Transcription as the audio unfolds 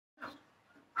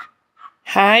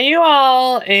Hi you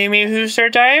all, Amy Hoosier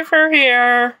Diver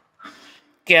here.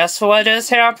 Guess what is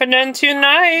happening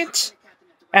tonight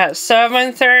at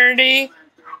 7:30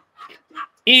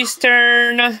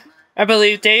 Eastern, I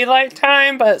believe daylight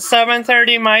time, but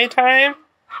 7:30 my time,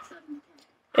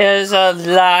 is a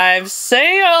live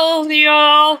sale,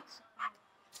 y'all.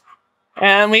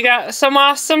 And we got some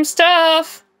awesome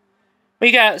stuff.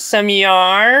 We got some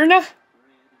yarn,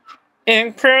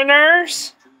 ink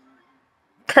printers,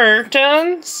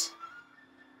 curtains,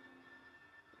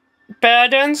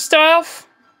 bed and stuff,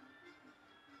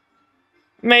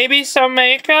 maybe some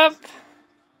makeup,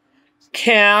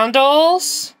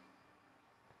 candles,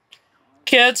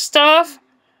 kid stuff,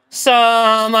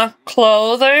 some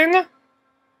clothing,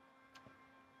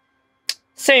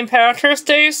 St. Patrick's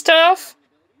Day stuff,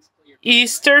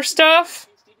 Easter stuff,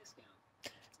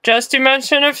 just to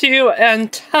mention a few,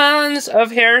 and tons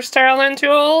of hairstyling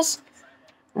tools,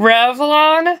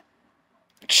 Revlon,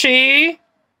 Chi,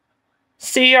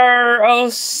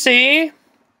 CROC,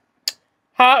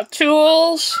 Hot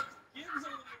Tools,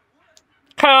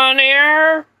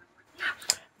 Conair,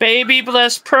 Baby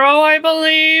Bliss Pro, I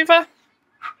believe,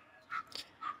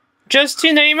 just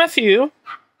to name a few.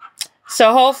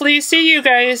 So hopefully see you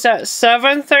guys at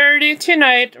 7:30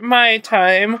 tonight, my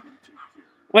time,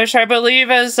 which I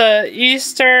believe is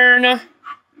Eastern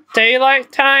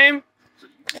Daylight Time.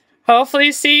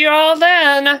 Hopefully see you all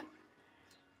then.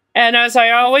 And as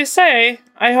I always say,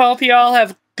 I hope you all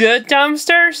have good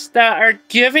dumpsters that are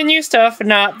giving you stuff,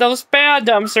 not those bad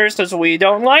dumpsters, because we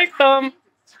don't like them.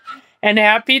 And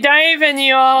happy diving,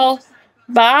 y'all.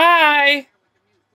 Bye.